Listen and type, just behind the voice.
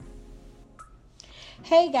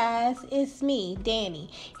Hey guys, it's me, Danny,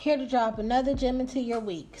 here to drop another gem into your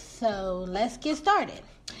week. So let's get started.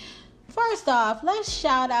 First off, let's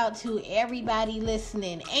shout out to everybody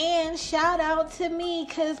listening and shout out to me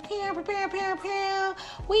because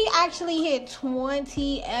we actually hit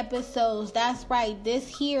 20 episodes. That's right, this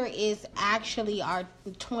here is actually our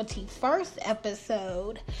 21st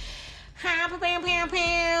episode.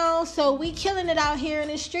 So we killing it out here in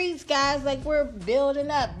the streets, guys. Like, we're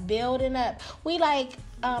building up. We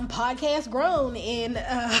podcast grown in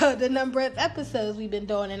the number of episodes we've been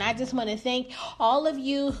doing, and I just want to thank all of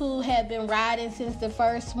you who have been riding since the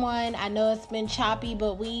first one. I know it's been choppy,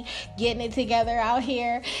 but we getting it together out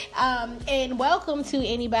here. And welcome to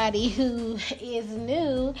anybody who is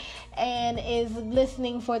new and is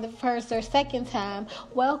listening for the first or second time.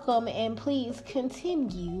 Welcome, and please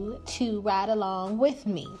continue to ride along with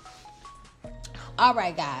me. All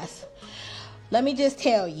right, guys. Let me just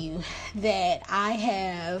tell you that I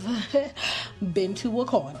have been to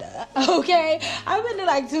Wakanda, okay? I've been to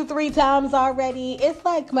 2-3 times already. It's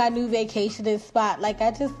like my new vacationing spot. Like,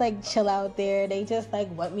 I just chill out there. They just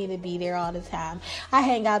want me to be there all the time. I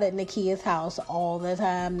hang out at Nakia's house all the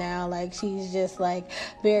time now. Like, she's just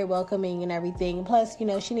very welcoming and everything. Plus,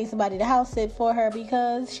 she needs somebody to house sit for her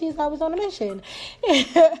because she's always on a mission.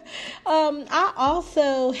 I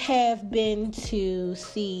also have been to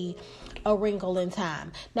see A Wrinkle in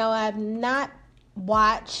Time. Now, I have not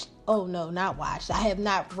I have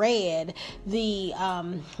not read the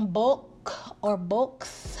book or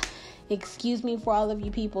books. Excuse me for all of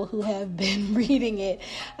you people who have been reading it.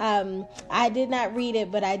 I did not read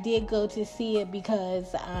it, but I did go to see it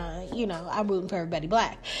because, I'm rooting for everybody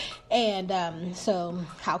black. And so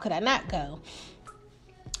how could I not go?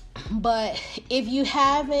 But if you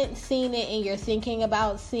haven't seen it and you're thinking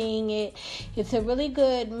about seeing it, it's a really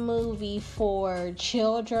good movie for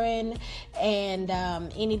children and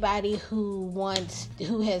anybody who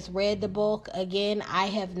has read the book. Again, I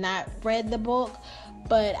have not read the book,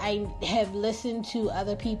 but I have listened to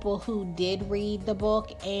other people who did read the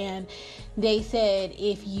book, and they said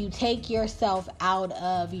if you take yourself out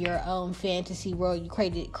of your own fantasy world you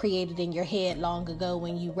created in your head long ago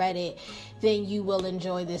when you read it, then you will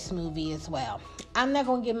enjoy this movie as well. I'm not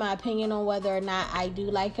going to give my opinion on whether or not I do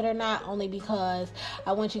like it or not, only because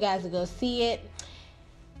I want you guys to go see it.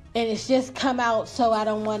 And it's just come out, so I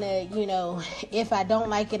don't want to, if I don't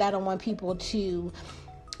like it, I don't want people to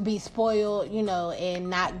be spoiled, and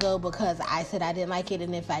not go because I said I didn't like it.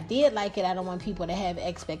 And if I did like it, I don't want people to have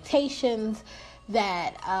expectations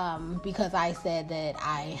that because I said that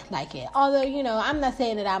I like it. Although, I'm not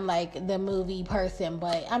saying that I'm the movie person,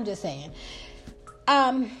 but I'm just saying.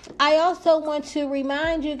 I also want to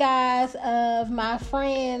remind you guys of my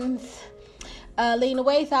friends Lena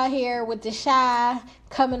Waithe out here with The Chi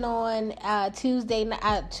coming on Tuesday.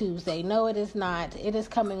 No, it is not. It is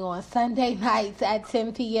coming on Sunday nights at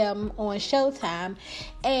 10 p.m. on Showtime.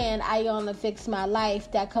 And Iona Fix My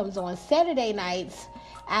Life, that comes on Saturday nights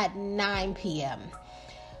at 9 p.m.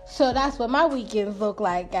 So that's what my weekends look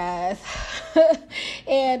like, guys.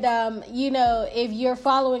 And if you're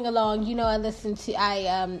following along,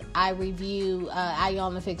 I review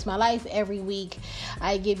Iona Fix My Life every week.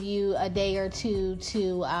 I give you a day or two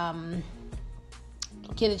to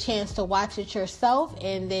get a chance to watch it yourself,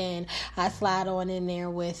 and then I slide on in there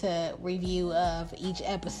with a review of each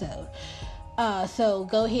episode. So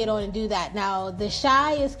go ahead on and do that. Now, The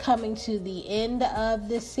Chi is coming to the end of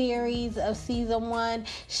the series of season 1.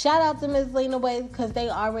 Shout out to Ms. Lena Waithe because they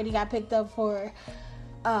already got picked up for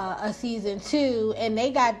a season 2, and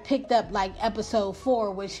they got picked up episode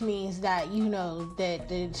 4, which means that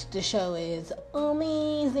that the show is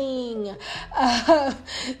amazing.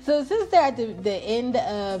 So since they're at the end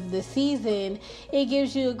of the season, it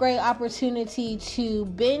gives you a great opportunity to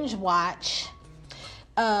binge watch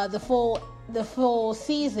the full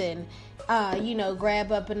season.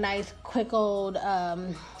 Grab up a nice quick old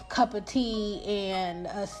cup of tea and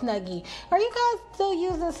a Snuggie. Are you guys still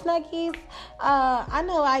using Snuggies? I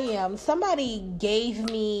know I am. Somebody gave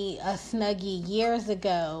me a Snuggie years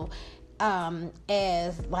ago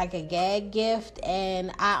as a gag gift,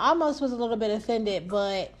 and I almost was a little bit offended,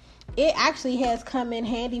 but it actually has come in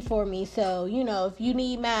handy for me. So, if you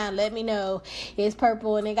need mine, let me know. It's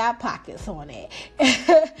purple and it got pockets on it.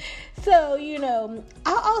 So,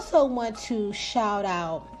 I also want to shout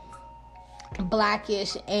out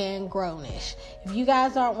Blackish and Grownish. If you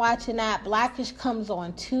guys aren't watching that, Blackish comes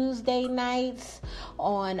on Tuesday nights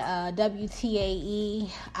on WTAE,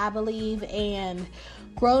 I believe, and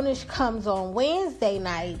Grownish comes on Wednesday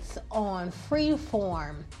nights on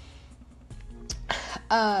Freeform.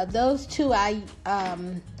 Those two,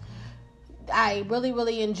 I really,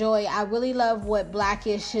 really enjoy. I really love what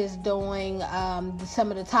Blackish is doing.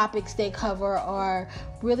 Some of the topics they cover are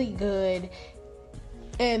really good,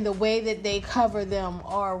 and the way that they cover them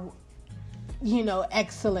are,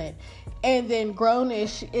 excellent. And then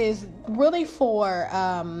Grownish is really for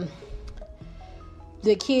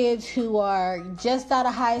the kids who are just out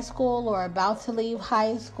of high school or about to leave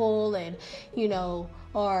high school, and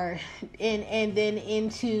and then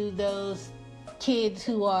into those kids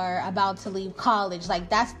who are about to leave college. Like,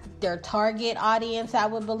 that's their target audience, I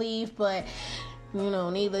would believe. But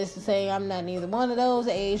needless to say, I'm not neither one of those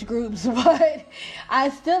age groups, but I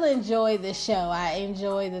still enjoy the show. I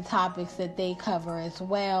enjoy the topics that they cover as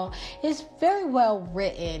well. It's very well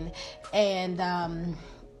written and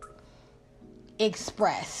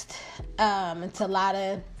expressed. It's a lot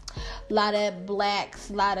of blacks,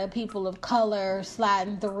 a lot of people of color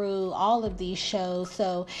sliding through all of these shows.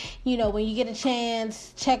 So, when you get a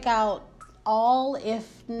chance, check out all,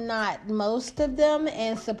 if not most of them,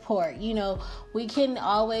 and support. We can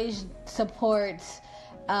always support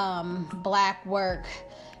black work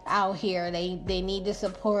out here. They need to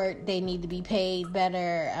support. They need to be paid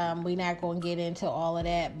better. We're not going to get into all of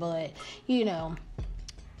that, but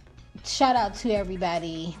shout out to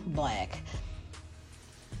everybody black.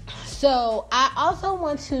 So I also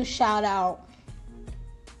want to shout out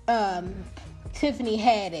Tiffany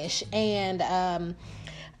Haddish, and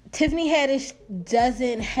Tiffany Haddish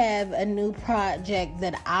doesn't have a new project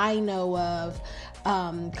that I know of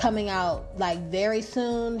coming out like very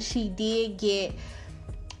soon. She did get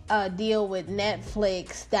a deal with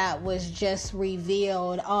Netflix that was just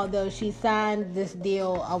revealed, although she signed this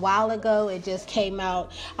deal a while ago. It just came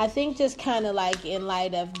out, I think, just kind of like in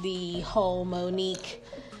light of the whole Monique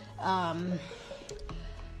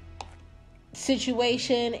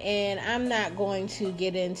situation, and I'm not going to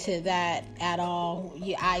get into that at all.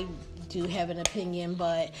 I do have an opinion,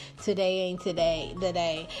 but today ain't the day.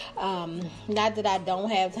 Not that I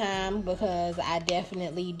don't have time, because I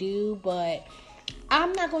definitely do, but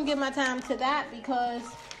I'm not going to give my time to that, because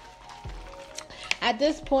at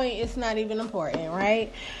this point it's not even important,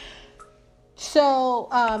 right? So,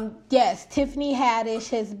 yes, Tiffany Haddish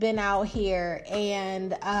has been out here,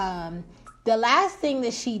 and the last thing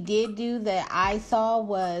that she did do that I saw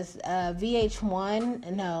was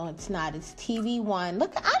VH1. No, it's not. It's TV1.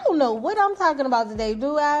 Look, I don't know what I'm talking about today,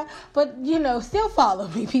 do I? But, still follow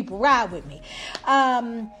me, people. Ride with me.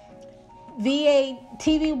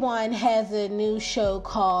 TV1 has a new show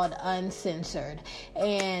called Uncensored,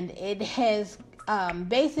 and it has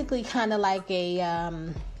basically kind of like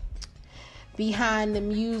a behind the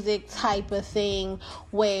music type of thing,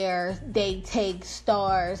 where they take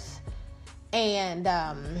stars and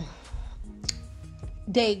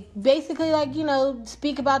they basically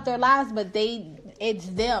speak about their lives, but it's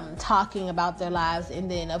them talking about their lives,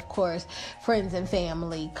 and then of course friends and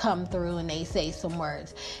family come through and they say some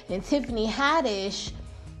words. And Tiffany Haddish,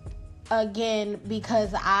 again,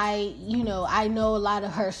 because I know a lot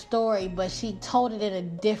of her story, but she told it in a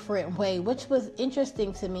different way, which was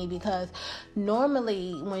interesting to me, because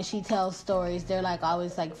normally when she tells stories, they're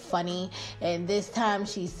always funny. And this time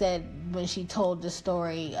she said, when she told the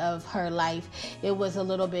story of her life, it was a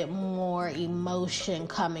little bit more emotion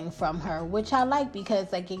coming from her, which I like,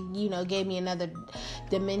 because it gave me another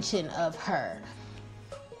dimension of her.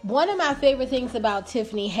 One of my favorite things about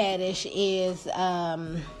Tiffany Haddish is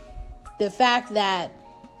the fact that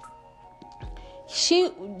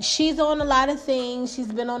she's on a lot of things.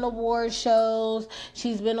 She's been on award shows.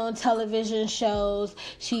 She's been on television shows.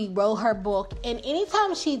 She wrote her book. And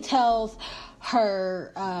anytime she tells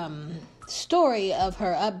her story of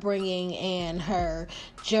her upbringing and her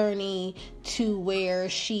journey to where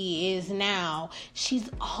she is now,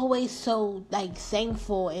 she's always so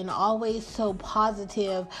thankful and always so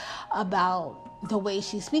positive about the way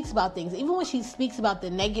she speaks about things, even when she speaks about the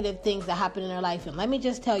negative things that happen in her life. And let me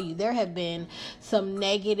just tell you, there have been some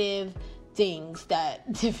negative things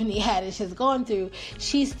that Tiffany Haddish has gone through.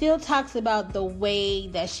 She still talks about the way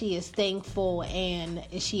that she is thankful and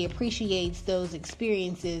she appreciates those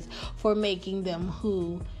experiences for making them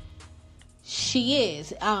who she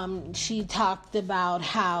is. She talked about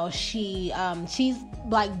how she's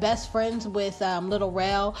best friends with Little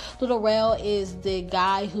Rel. Little Rel is the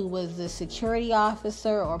guy who was the security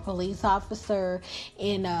officer or police officer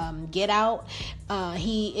in Get Out.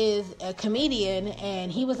 He is a comedian,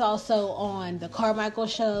 and he was also on the Carmichael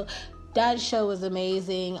Show. That show was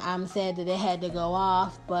amazing. I'm sad that it had to go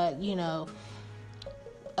off, but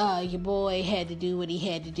your boy had to do what he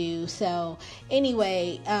had to do. So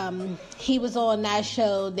anyway, he was on that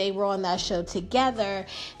show. They were on that show together,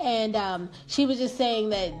 and she was just saying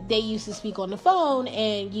that they used to speak on the phone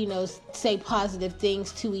and, you know, say positive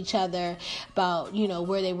things to each other about, you know,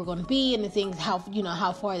 where they were going to be and the things, how, you know,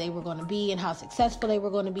 how far they were going to be and how successful they were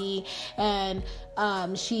going to be. And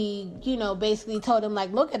she, you know, basically told him,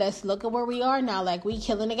 like, look at us, look at where we are now, like, we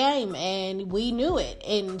killing the game, and we knew it.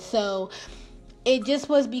 And so it just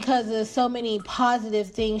was because of so many positive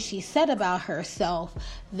things she said about herself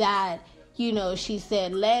that, you know, she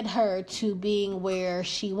said led her to being where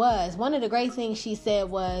she was. One of the great things she said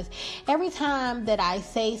was, every time that I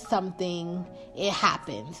say something, it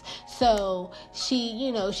happens. So she,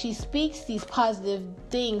 you know, she speaks these positive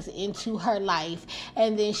things into her life,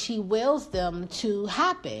 and then she wills them to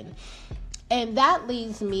happen. And that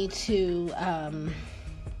leads me to,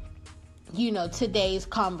 you know, today's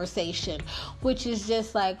conversation, which is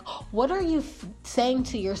just like, what are you saying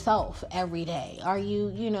to yourself every day? Are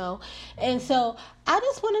you, you know, and so I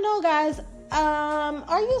just want to know, guys,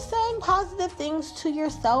 are you saying positive things to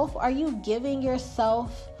yourself? Are you giving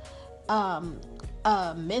yourself,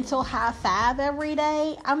 a mental high five every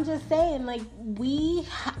day? I'm just saying, like, we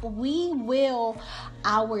will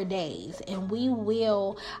our days, and we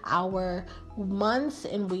will our months,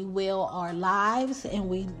 and we will our lives, and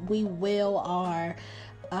we will our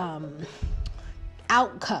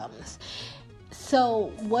outcomes.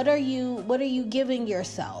 So what are you giving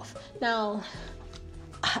yourself? Now,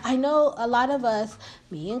 I know a lot of us,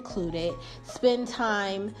 me included, spend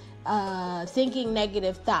time thinking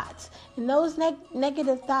negative thoughts. And those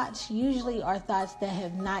negative thoughts usually are thoughts that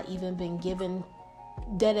have not even been given,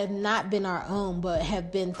 that have not been our own, but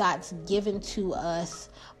have been thoughts given to us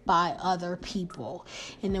by other people.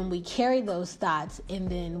 And then we carry those thoughts, and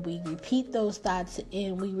then we repeat those thoughts,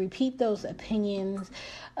 and we repeat those opinions,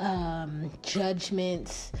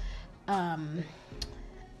 judgments,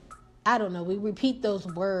 I don't know, we repeat those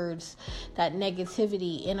words, that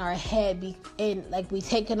negativity in our head, and like we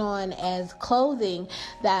take it on as clothing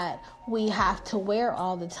that we have to wear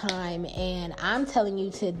all the time. And I'm telling you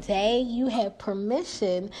today, you have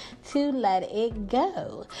permission to let it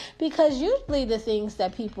go, because usually the things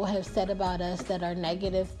that people have said about us that are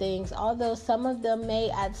negative things, although some of them may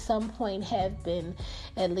at some point have been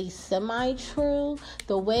at least semi-true,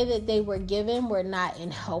 the way that they were given were not in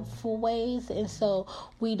helpful ways. And so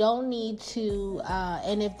we don't need to,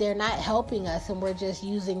 and if they're not helping us and we're just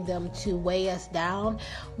using them to weigh us down,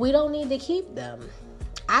 we don't need to keep them.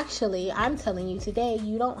 Actually, I'm telling you today,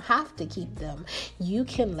 you don't have to keep them. You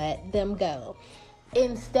can let them go.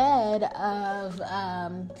 Instead of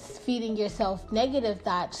feeding yourself negative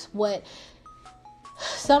thoughts, what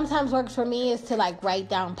sometimes works for me is to like write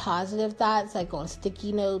down positive thoughts, like on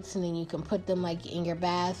sticky notes, and then you can put them like in your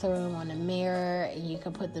bathroom on a mirror, and you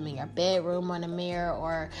can put them in your bedroom on a mirror,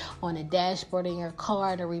 or on a dashboard in your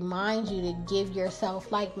car to remind you to give yourself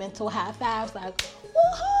like mental high fives, like,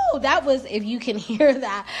 woohoo! That was, if you can hear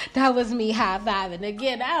that, that was me high-fiving.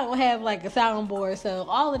 Again, I don't have like a soundboard, so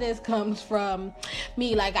all of this comes from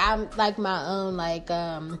me. Like, I'm like my own like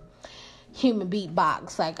human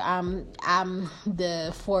beatbox. Like, I'm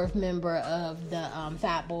the fourth member of the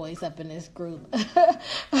Fat Boys up in this group.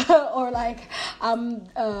 Or like I'm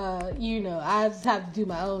you know, I just have to do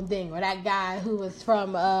my own thing. Or that guy who was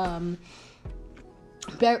from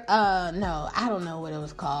no, I don't know what it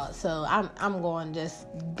was called. So I'm going to just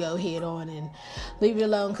go head on and leave it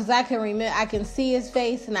alone, because I can remember, I can see his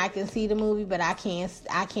face and I can see the movie, but I can't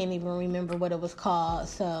even remember what it was called.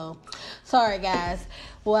 So sorry guys,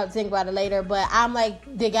 we'll have to think about it later. But I'm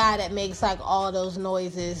like the guy that makes like all those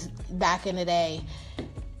noises back in the day,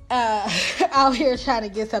 out here trying to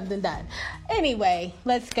get something done. Anyway,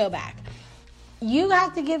 let's go back. You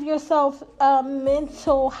have to give yourself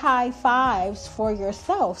mental high fives for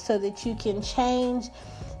yourself so that you can change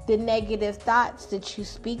the negative thoughts that you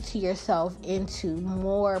speak to yourself into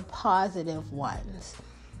more positive ones.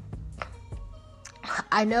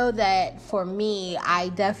 I know that for me, I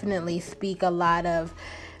definitely speak a lot of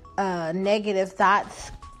negative thoughts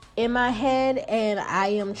in my head, and I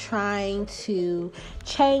am trying to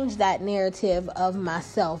change that narrative of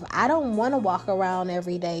myself. I don't want to walk around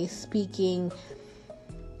every day speaking,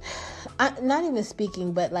 not even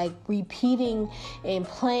speaking, but like repeating and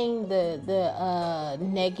playing the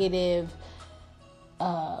negative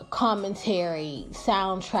commentary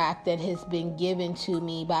soundtrack that has been given to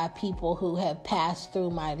me by people who have passed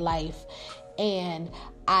through my life. And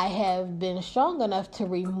I have been strong enough to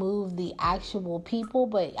remove the actual people,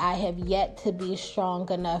 but I have yet to be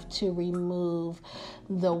strong enough to remove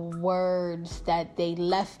the words that they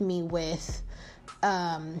left me with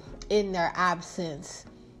in their absence.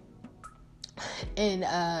 And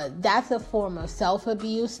that's a form of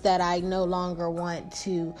self-abuse that I no longer want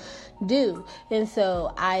to do. And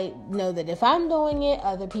so I know that if I'm doing it,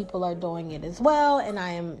 other people are doing it as well. And I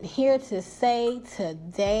am here to say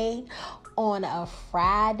today on a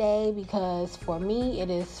Friday, because for me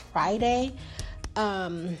it is Friday.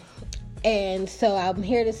 And so I'm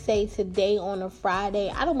here to say today on a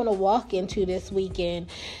Friday, I don't want to walk into this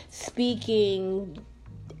weekend speaking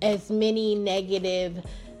as many negative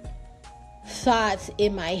thoughts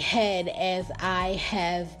in my head as I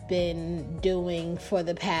have been doing for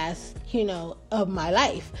the past, of my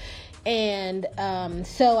life. And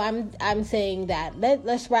so I'm saying that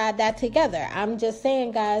let's ride that together. I'm just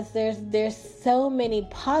saying, guys, there's so many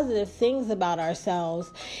positive things about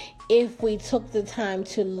ourselves if we took the time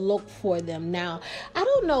to look for them. Now, I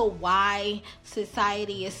don't know why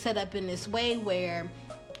society is set up in this way where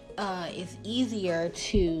it's easier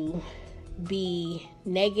to be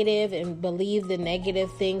negative and believe the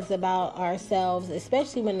negative things about ourselves,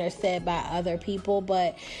 especially when they're said by other people,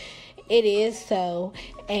 but it is so,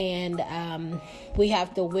 and we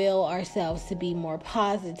have to will ourselves to be more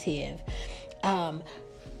positive.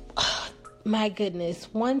 My goodness,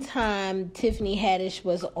 one time Tiffany Haddish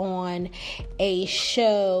was on a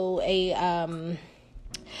show,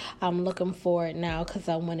 I'm looking for it now because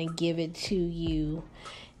I want to give it to you,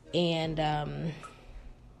 and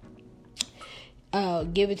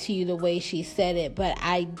give it to you the way she said it, but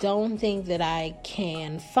I don't think that I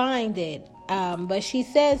can find it. But she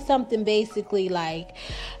said something basically like,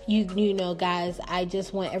 you know, guys, I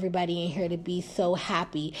just want everybody in here to be so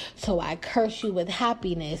happy. So I curse you with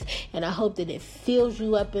happiness, and I hope that it fills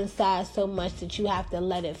you up inside so much that you have to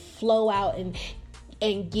let it flow out and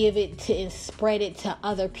give it to and spread it to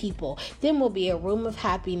other people. Then we'll be a room of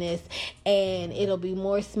happiness, and it'll be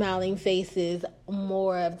more smiling faces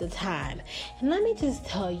more of the time. And let me just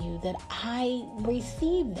tell you that I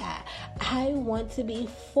received that. I want to be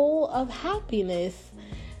full of happiness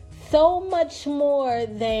so much more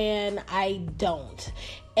than I don't.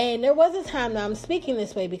 And there was a time, now I'm speaking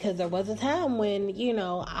this way because there was a time when,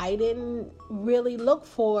 I didn't really look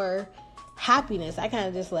for happiness. I kind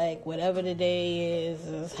of just like, whatever the day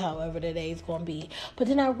is however the day is going to be. But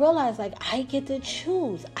then I realized, I get to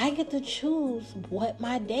choose. I get to choose what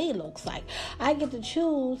my day looks like. I get to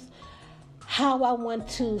choose how I want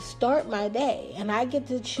to start my day. And I get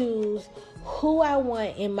to choose who I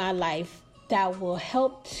want in my life that will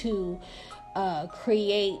help to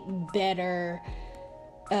create better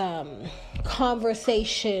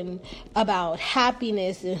conversation about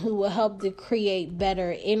happiness, and who will help to create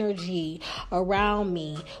better energy around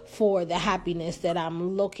me for the happiness that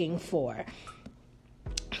I'm looking for.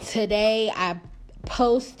 Today I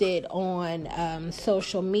posted on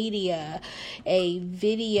social media a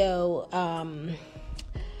video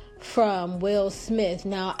from Will Smith.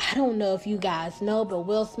 Now, I don't know if you guys know, but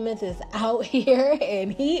Will Smith is out here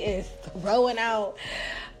and he is throwing out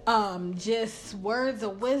just words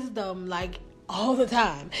of wisdom all the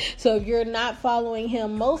time. So if you're not following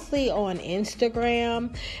him, mostly on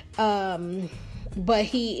Instagram, but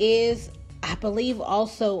he is, I believe,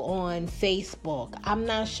 also on Facebook. I'm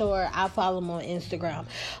not sure. I follow him on Instagram.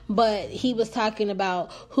 But he was talking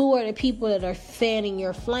about who are the people that are fanning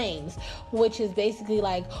your flames, which is basically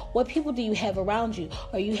what people do you have around you?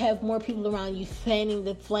 Or you have more people around you fanning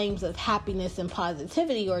the flames of happiness and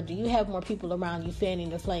positivity, or do you have more people around you fanning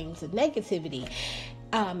the flames of negativity?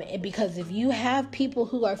 Because if you have people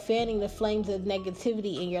who are fanning the flames of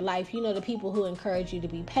negativity in your life, the people who encourage you to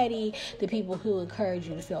be petty, the people who encourage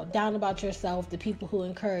you to feel down about yourself, the people who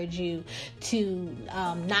encourage you to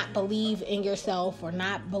not believe in yourself or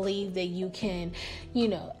not believe that you can,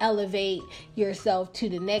 elevate yourself to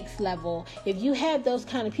the next level. If you have those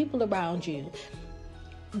kind of people around you,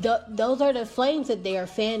 those are the flames that they are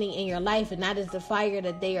fanning in your life, and that is the fire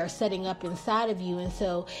that they are setting up inside of you. And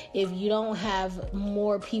so if you don't have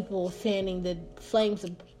more people fanning the flames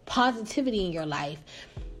of positivity in your life,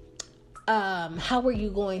 how are you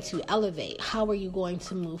going to elevate? How are you going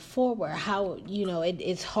to move forward?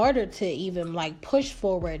 It's harder to even push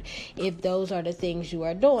forward if those are the things you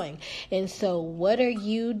are doing. And so what are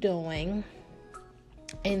you doing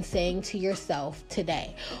and saying to yourself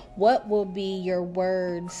today? What will be your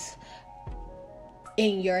words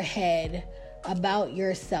in your head about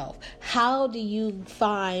yourself? How do you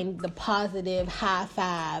find the positive high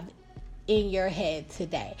five in your head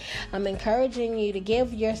today? I'm encouraging you to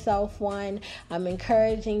give yourself one. I'm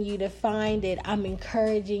encouraging you to find it. I'm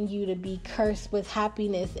encouraging you to be cursed with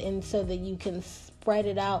happiness, and so that you can spread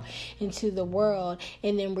it out into the world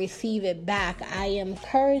and then receive it back. I am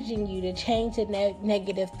encouraging you to change the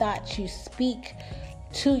negative thoughts you speak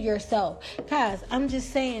to yourself. Guys, I'm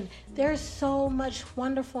just saying, there's so much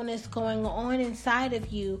wonderfulness going on inside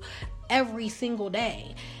of you every single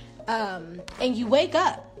day. And you wake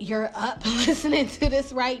up, you're up listening to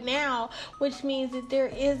this right now, which means that there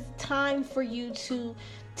is time for you to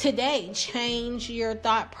today change your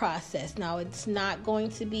thought process. Now, it's not going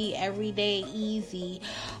to be every day easy,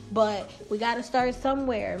 but we got to start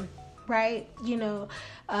somewhere, right?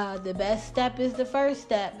 The best step is the first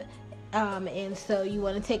step. And so you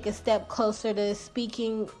want to take a step closer to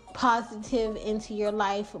speaking positive into your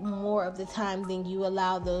life more of the time than you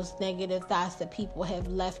allow those negative thoughts that people have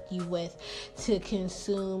left you with to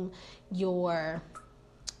consume your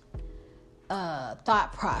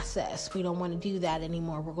thought process. We don't want to do that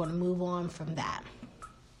anymore. We're going to move on from that.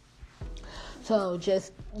 So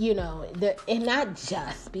just, and not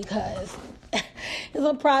just because it's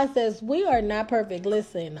a process. We are not perfect.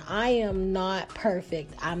 Listen, I am not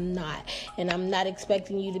perfect. I'm not. And I'm not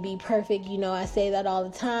expecting you to be perfect. I say that all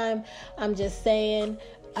the time. I'm just saying,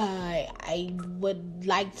 I would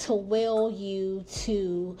like to will you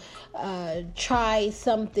to try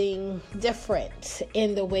something different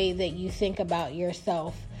in the way that you think about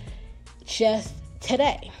yourself just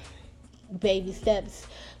today. Baby steps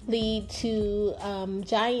lead to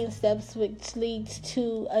giant steps, which leads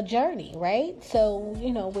to a journey, right? So,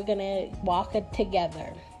 we're going to walk it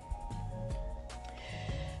together.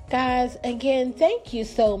 Guys, again, thank you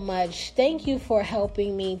so much. Thank you for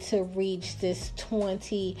helping me to reach this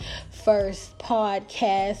 21st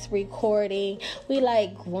podcast recording. We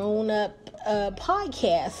like grown up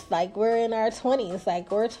podcasts, like we're in our 20s,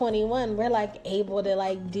 like we're 21, we're like able to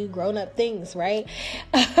like do grown up things, right?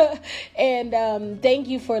 And thank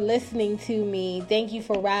you for listening to me. Thank you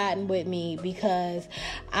for riding with me, because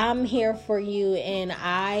I'm here for you, and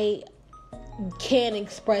I can't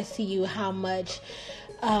express to you how much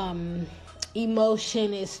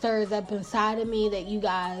emotion it stirs up inside of me that you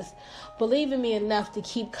guys believe in me enough to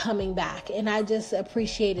keep coming back, and I just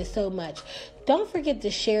appreciate it so much. Don't forget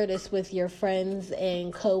to share this with your friends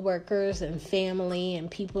and coworkers and family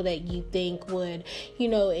and people that you think would,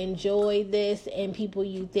 enjoy this, and people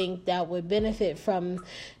you think that would benefit from,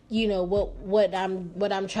 what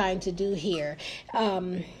I'm trying to do here.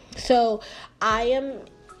 So I am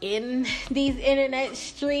in these internet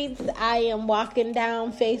streets. I am walking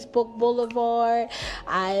down Facebook Boulevard.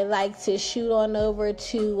 I like to shoot on over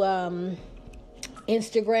to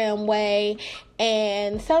Instagram way,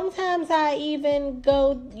 and sometimes I even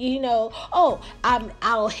go,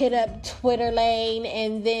 I'll hit up Twitter lane,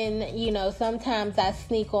 and then sometimes I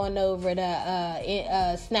sneak on over to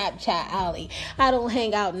Snapchat alley. I don't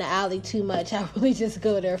hang out in the alley too much. I really just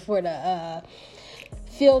go there for the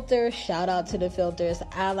filter. Shout out to the filters.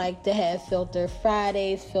 I like to have filter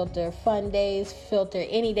Fridays, filter fun days, filter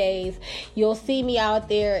any days. You'll see me out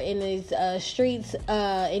there in these streets,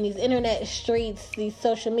 in these internet streets, these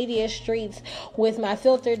social media streets with my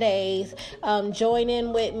filter days. Join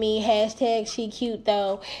in with me. Hashtag she cute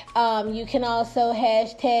though. You can also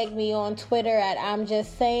hashtag me on Twitter at I'm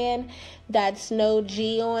just saying. That's no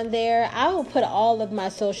G on there. I will put all of my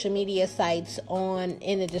social media sites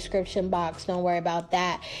in the description box. Don't worry about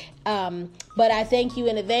that. But I thank you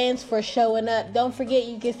in advance for showing up. Don't forget,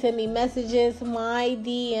 you can send me messages. My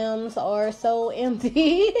DMs are so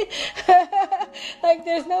empty. Like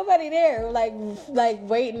there's nobody there like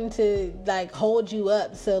waiting to like hold you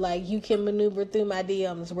up, so like you can maneuver through my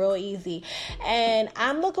DMs real easy. And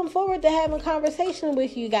I'm looking forward to having a conversation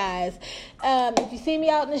with you guys. If you see me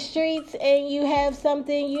out in the streets and you have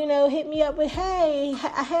something, hit me up with, hey,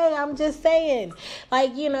 I'm just saying,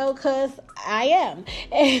 cause I am.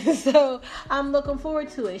 And so I'm looking forward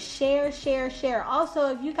to it. Share.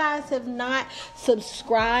 Also, if you guys have not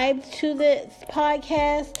subscribed to this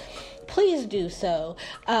podcast, please do so.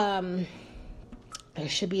 There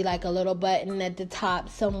should be like a little button at the top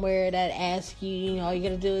somewhere that asks you, all you're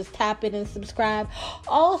going to do is tap it and subscribe.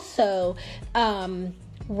 Also,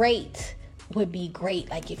 rate would be great.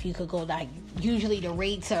 Like if you could go, like usually the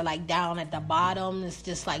rates are like down at the bottom. It's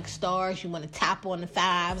just like stars. You want to tap on the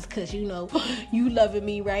 5s because you loving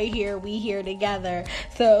me right here. We here together.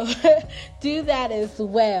 So do that as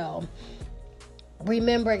well.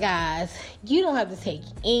 Remember, guys, you don't have to take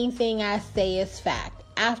anything I say as fact.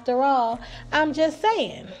 After all, I'm just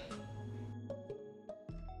saying.